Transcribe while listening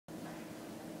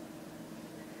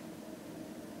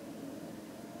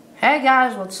Hey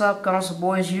guys, what's up? Console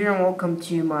Boys here, and welcome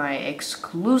to my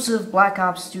exclusive Black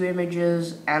Ops 2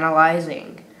 images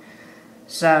analyzing.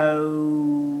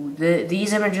 So,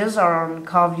 these images are on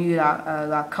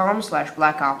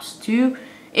callofduty.com/Black Ops 2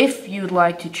 if you'd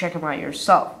like to check them out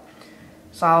yourself.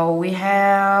 So, we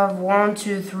have 1,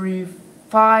 2, 3,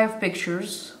 5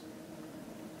 pictures.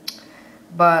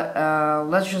 But,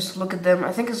 let's just look at them.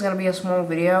 I think it's gonna be a small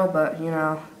video, but,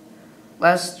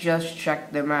 let's just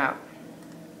check them out.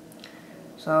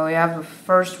 So we have the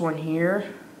first one here.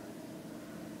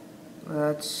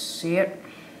 Let's see it.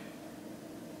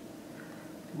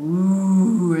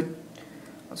 Ooh,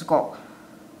 what's it called?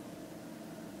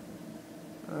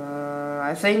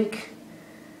 I think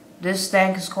this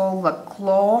tank is called the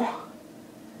Claw.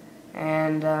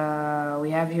 And we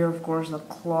have here, of course, the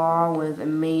Claw with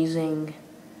amazing,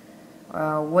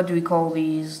 what do we call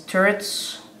these?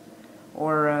 Turrets?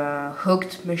 Or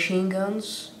hooked machine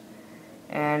guns.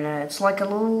 And it's like a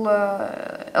little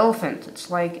elephant. It's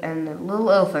like a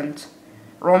little elephant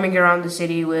roaming around the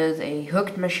city with a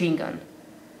hooked machine gun.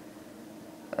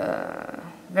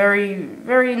 Very,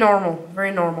 very normal.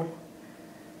 Very normal.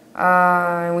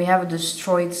 And we have a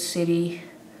destroyed city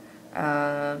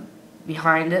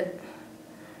behind it,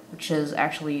 which is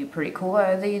actually pretty cool.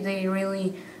 They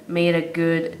really made a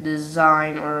good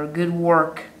design or good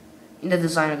work in the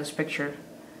design of this picture.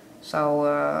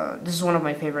 So, this is one of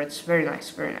my favorites. Very nice,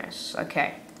 very nice.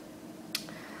 Okay.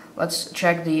 Let's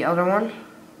check the other one.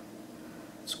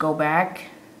 Let's go back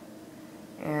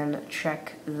and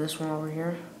check this one over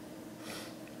here.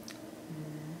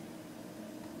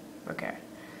 Okay.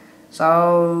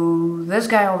 So, this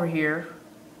guy over here,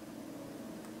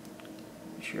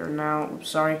 which you're now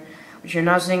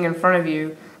seeing in front of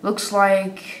you, looks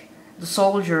like the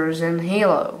soldiers in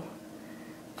Halo.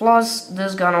 Plus,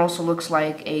 this gun also looks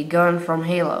like a gun from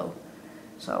Halo.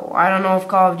 So, I don't know if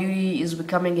Call of Duty is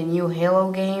becoming a new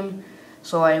Halo game,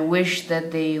 so I wish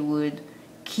that they would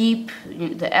keep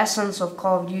the essence of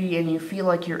Call of Duty and you feel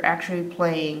like you're actually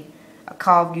playing a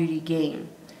Call of Duty game.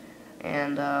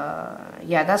 And,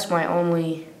 yeah, that's my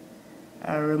only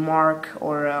remark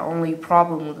or only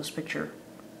problem with this picture.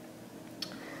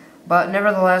 But,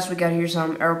 nevertheless, we got here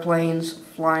some airplanes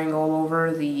flying all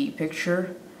over the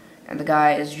picture. And the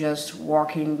guy is just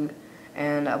walking,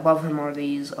 and above him are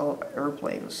these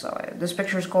airplanes. So this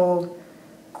picture is called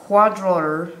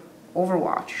Quadrotor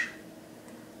Overwatch.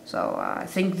 So I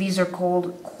think these are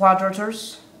called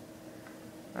Quadrotors,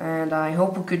 and I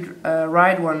hope we could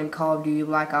ride one in Call of Duty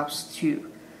Black Ops 2.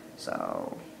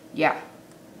 So yeah,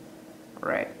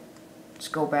 right. Let's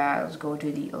go back. Let's go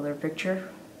to the other picture.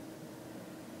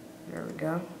 There we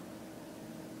go.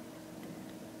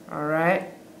 All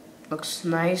right. Looks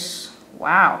nice.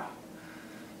 Wow.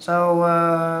 So,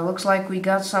 looks like we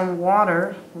got some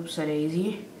water. Oops, a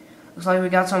daisy. Looks like we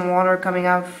got some water coming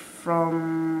out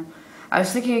from... I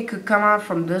was thinking it could come out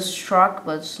from this truck,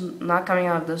 but it's not coming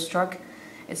out of this truck.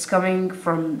 It's coming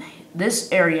from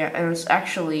this area, and it's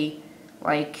actually,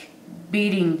 like,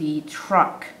 beating the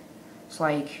truck. It's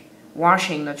like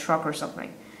washing the truck or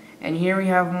something. And here we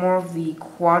have more of the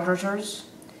quadrotors.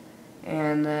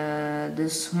 And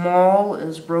this mall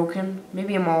is broken.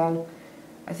 Maybe a mall.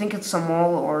 I think it's a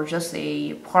mall or just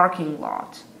a parking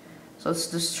lot. So it's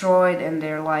destroyed and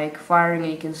they're like firing,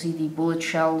 and you can see the bullet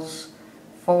shells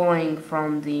falling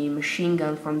from the machine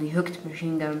gun, from the hooked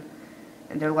machine gun.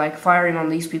 And they're like firing on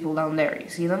these people down there. You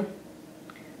see them?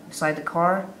 Beside the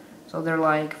car. So they're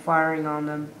like firing on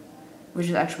them, which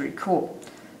is actually pretty cool.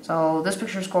 So this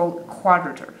picture is called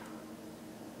Quadrotor.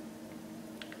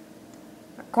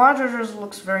 Quadrotors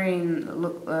look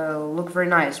very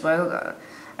nice, but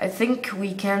I think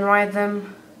we can ride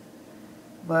them,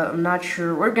 but I'm not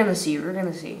sure. We're gonna see.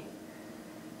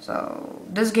 So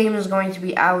this game is going to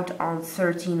be out on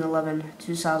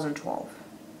 13/11/2012,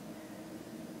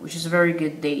 which is a very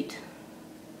good date.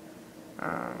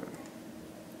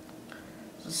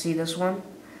 So see this one.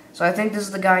 So I think this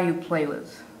is the guy you play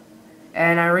with,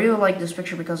 and I really like this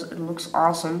picture because it looks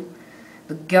awesome.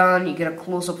 The gun, you get a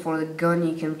close-up for the gun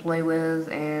you can play with,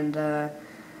 and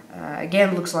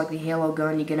again, looks like the Halo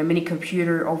gun. You get a mini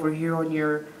computer over here on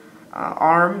your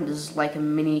arm. This is like a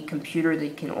mini computer that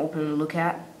you can open and look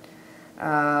at.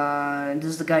 This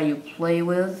is the guy you play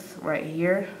with right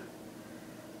here,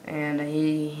 and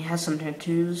he has some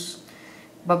tattoos.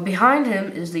 But behind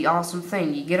him is the awesome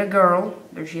thing. You get a girl,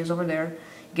 there she is over there.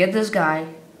 You get this guy,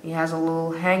 he has a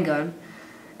little handgun,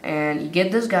 and you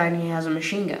get this guy and he has a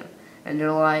machine gun. And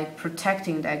they're like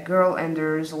protecting that girl, and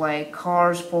there's like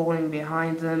cars falling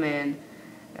behind them, and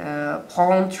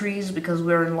palm trees, because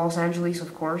we're in Los Angeles,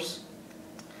 of course.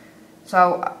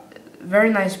 So very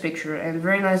nice picture and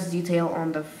very nice detail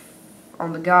on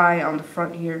the guy on the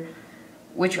front here,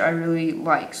 which I really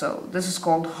like. So this is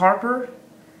called Harper,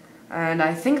 and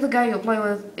I think the guy you play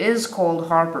with is called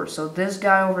Harper. So this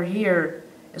guy over here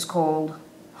is called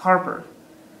Harper.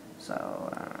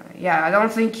 So yeah, I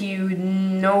don't think you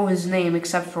know his name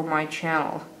except from my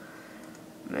channel.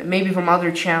 Maybe from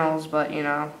other channels, but you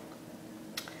know,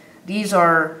 these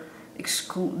are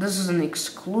this is an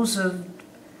exclusive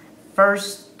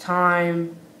first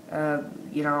time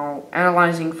you know,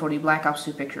 analyzing for the Black Ops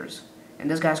 2 pictures, and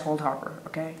this guy's called Harper.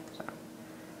 Okay, so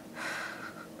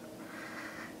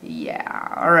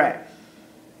yeah, all right.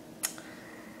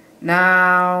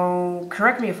 Now,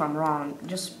 correct me if I'm wrong.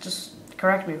 Just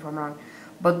correct me if I'm wrong.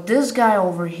 But this guy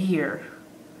over here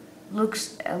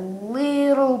looks a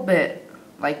little bit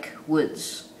like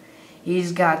Woods.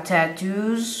 He's got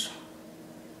tattoos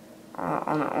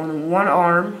on one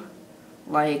arm,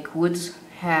 like Woods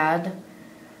had.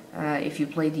 If you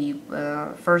play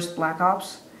the first Black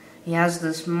Ops, he has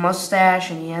this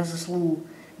mustache and he has this little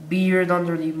beard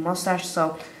under the mustache.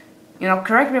 So, you know,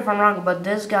 correct me if I'm wrong, but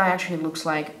this guy actually looks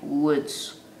like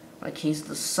Woods, like he's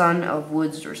the son of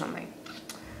Woods or something.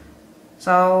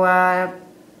 So,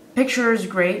 picture is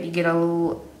great. You get a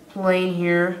little plane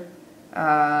here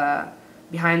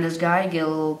behind this guy. You get a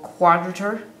little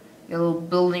quadrature. You get a little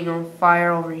building on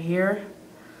fire over here.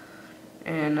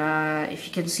 And if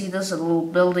you can see this, a little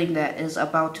building that is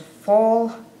about to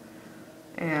fall.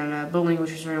 And a building which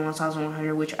is rated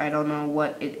 1,100, which I don't know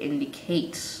what it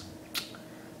indicates.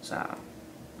 So,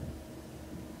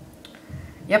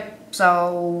 yep.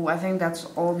 So I think that's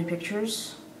all the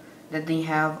pictures that they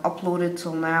have uploaded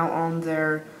till now on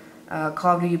their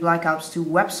Call of Duty Black Ops 2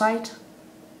 website.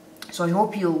 So I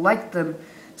hope you liked them.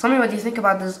 Tell me what you think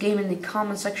about this game in the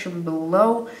comment section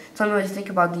below. Tell me what you think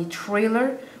about the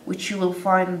trailer, which you will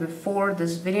find before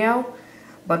this video.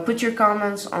 But put your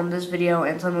comments on this video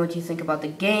and tell me what you think about the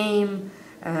game.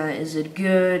 Is it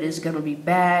good? Is it gonna be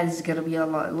bad? Is it gonna be a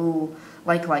little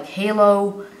like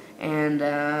Halo? And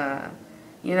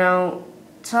you know,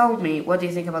 tell me what do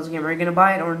you think about this game. Are you gonna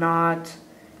buy it or not?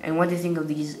 And what do you think of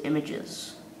these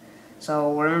images?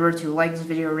 So remember to like this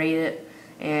video, rate it,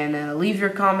 and leave your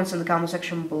comments in the comment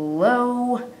section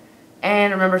below.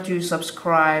 And remember to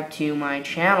subscribe to my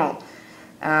channel.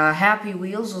 Happy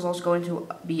Wheels is also going to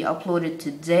be uploaded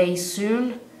today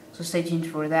soon, so stay tuned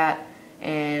for that.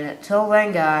 And till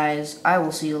then, guys, I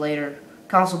will see you later.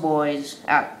 Console Boys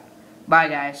out. Bye,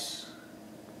 guys.